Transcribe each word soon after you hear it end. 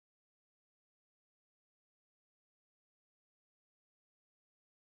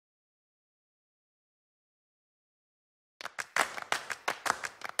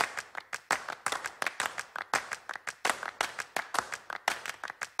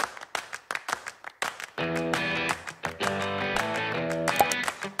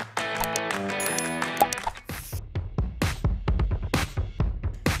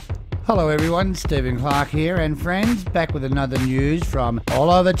Hello everyone, Stephen Clark here and friends, back with another news from all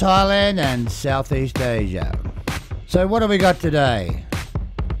over Thailand and Southeast Asia. So what have we got today?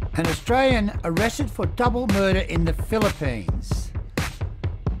 An Australian arrested for double murder in the Philippines.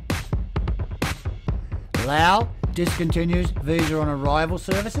 Laos discontinues visa on arrival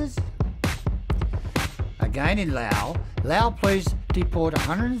services. Again in Laos, Laos police deport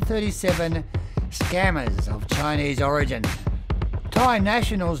 137 scammers of Chinese origin. Thai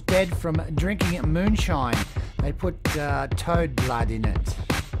nationals dead from drinking moonshine. They put toad blood in it.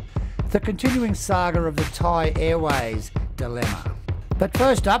 The continuing saga of the Thai Airways dilemma. But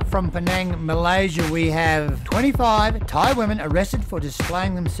first up, from Penang, Malaysia, we have 25 Thai women arrested for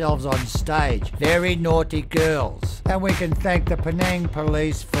displaying themselves on stage. Very naughty girls. And we can thank the Penang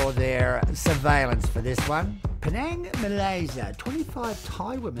police for their surveillance for this one. Penang, Malaysia, 25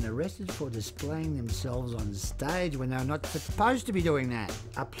 Thai women arrested for displaying themselves on stage when they're not supposed to be doing that.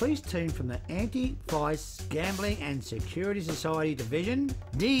 A police team from the Anti-Vice Gambling and Security Society Division,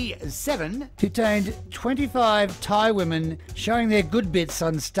 D7, detained 25 Thai women showing their good bits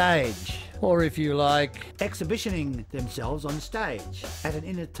on stage. Or if you like, exhibitioning themselves on stage at an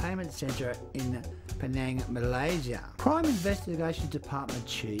entertainment centre in Penang, Malaysia. Crime Investigation Department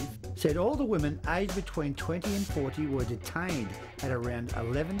Chief said all the women aged between 20 and 40 were detained at around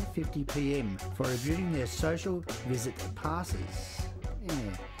 11:50 p.m. for reviewing their social visit passes.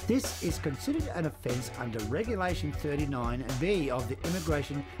 This is considered an offence under Regulation 39B of the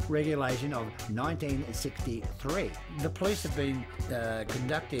Immigration Regulation of 1963. The police have been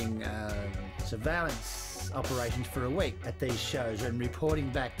conducting surveillance operations for a week at these shows and reporting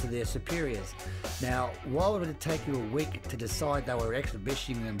back to their superiors. Now, why would it take you a week to decide they were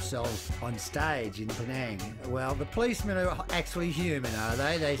exhibiting themselves on stage in Penang? Well, the policemen are actually human, are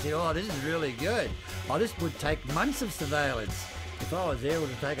they? They say, oh, this is really good. Oh, this would take months of surveillance. If I was there, it would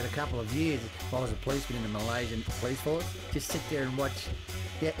have taken a couple of years if I was a policeman in the Malaysian police force. Just sit there and watch.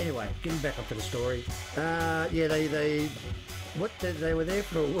 Yeah, anyway, getting back up to the story. Yeah, they were there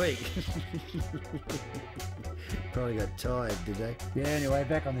for a week. Probably got tired, did they? Yeah, anyway,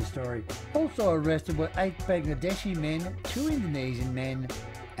 back on the story. Also arrested were 8 Bangladeshi men, 2 Indonesian men,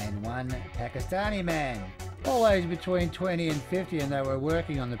 and 1 Pakistani man. All aged between 20 and 50, and they were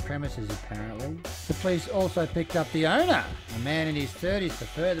working on the premises apparently. The police also picked up the owner, a man in his 30s, for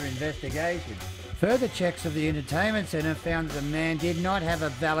further investigation. Further checks of the entertainment centre found that the man did not have a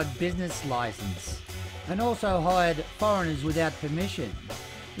valid business licence and also hired foreigners without permission.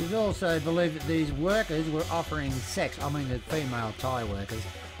 It was also believed that these workers were offering sex, I mean the female Thai workers.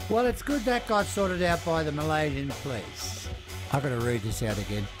 Well, it's good that got sorted out by the Malaysian police. I've got to read this out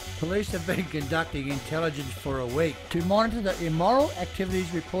again. Police have been conducting intelligence for a week to monitor the immoral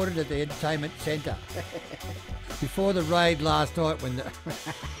activities reported at the entertainment centre. Before the raid last night when the...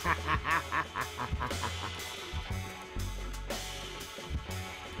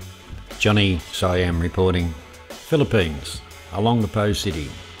 Johnny Siam reporting. Philippines, along the Po City,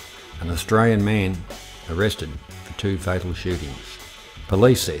 an Australian man arrested for 2 fatal shootings.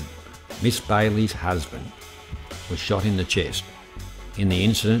 Police said Miss Bailey's husband was shot in the chest in the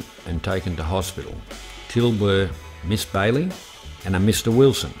incident and taken to hospital. Killed were Miss Bailey and a Mr.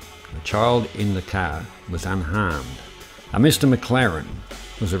 Wilson. The child in the car was unharmed. A Mr. McLaren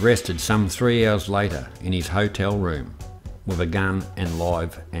was arrested some 3 hours later in his hotel room with a gun and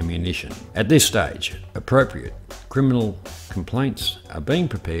live ammunition. At this stage, appropriate criminal complaints are being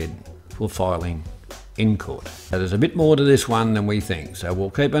prepared for filing in court. So there's a bit more to this one than we think, so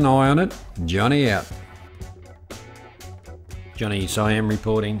we'll keep an eye on it. Johnny out. Johnny Siam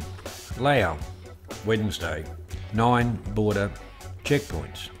reporting. Laos, Wednesday, 9 border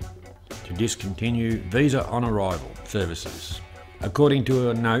checkpoints to discontinue visa on arrival services. According to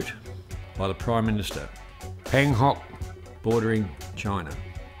a note by the Prime Minister, Bangkok bordering China,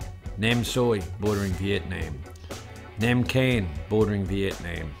 Nam Soi bordering Vietnam, Nam Can bordering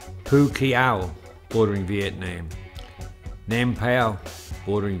Vietnam, Phu Kiao bordering Vietnam, Nam Pao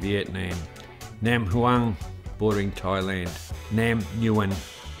bordering Vietnam, Nam Huang bordering Thailand, Nam Nguyen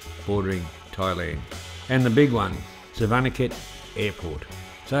bordering Thailand, and the big one, Savannakhet Airport.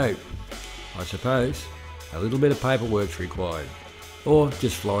 So, I suppose a little bit of paperwork's required, or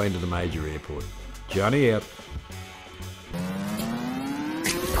just fly into the major airport. Johnny out.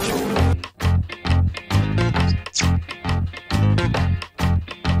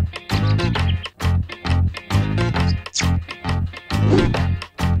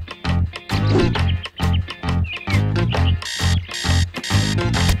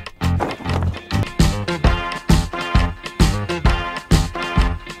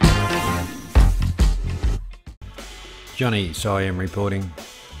 Johnny Siam reporting.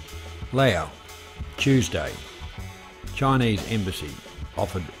 Laos, Tuesday. Chinese embassy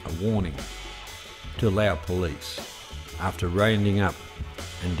offered a warning to Laos police after rounding up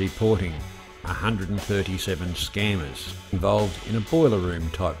and deporting 137 scammers involved in a boiler room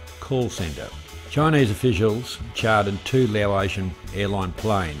type call centre. Chinese officials chartered 2 Laotian airline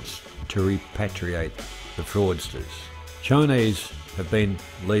planes to repatriate the fraudsters. Chinese have been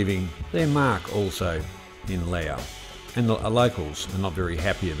leaving their mark also in Laos, and the locals are not very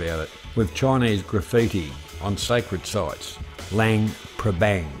happy about it, with Chinese graffiti on sacred sites, Lang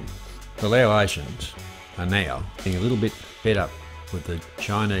Prabang. The Laotians are now being a little bit fed up with the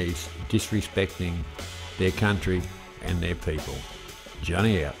Chinese disrespecting their country and their people.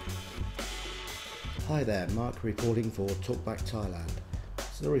 Johnny out. Hi there, Mark reporting for Talkback Thailand.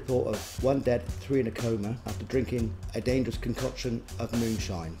 This is a report of 1 dead, 3 in a coma after drinking a dangerous concoction of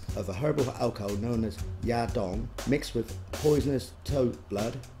moonshine, of a herbal alcohol known as Ya Dong, mixed with poisonous toad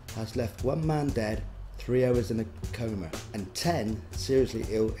blood, has left 1 man dead, 3 hours in a coma, and 10 seriously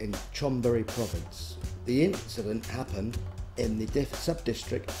ill in Chonburi province. The incident happened in the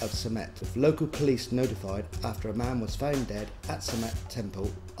sub-district of Samet, with local police notified after a man was found dead at Samet Temple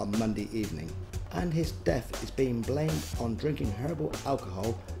on Monday evening, and his death is being blamed on drinking herbal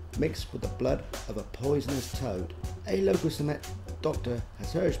alcohol mixed with the blood of a poisonous toad. A local Samet doctor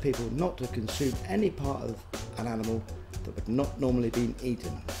has urged people not to consume any part of an animal that would not normally be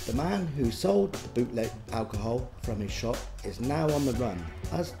eaten. The man who sold the bootleg alcohol from his shop is now on the run.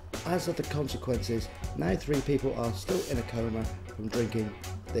 As of the consequences, now 3 people are still in a coma from drinking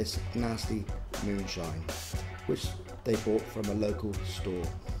this nasty moonshine, which they bought from a local store.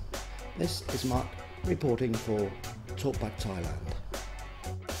 This is Mark reporting for Talkback Thailand.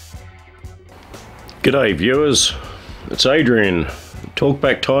 G'day viewers, it's Adrian,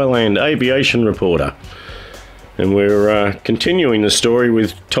 Talkback Thailand aviation reporter, and we're continuing the story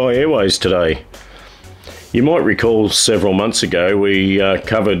with Thai Airways today. You might recall several months ago we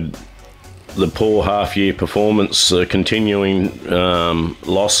covered the poor half-year performance, continuing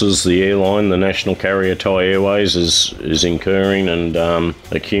losses the airline, the national carrier Thai Airways, is incurring and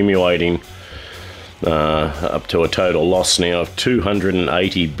accumulating up to a total loss now of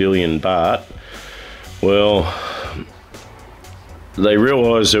 280 billion baht. Well, they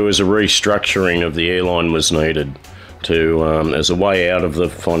realised there was a restructuring of the airline was needed to as a way out of the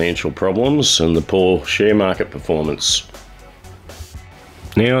financial problems and the poor share market performance.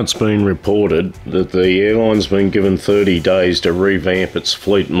 Now it's been reported that the airline's been given 30 days to revamp its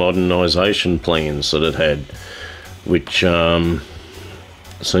fleet modernisation plans that it had, which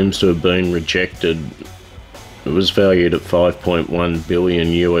seems to have been rejected. It was valued at 5.1 billion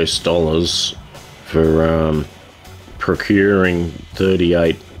US dollars for procuring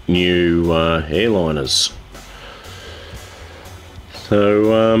 38 new airliners.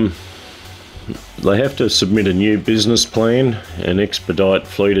 So they have to submit a new business plan and expedite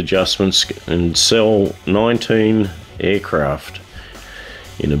fleet adjustments and sell 19 aircraft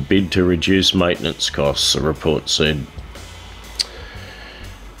in a bid to reduce maintenance costs, the report said.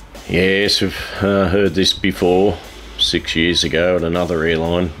 Yes, we've heard this before, 6 years ago at another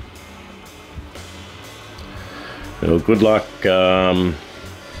airline. Well, good luck for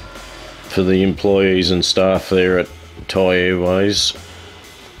the employees and staff there at Thai Airways.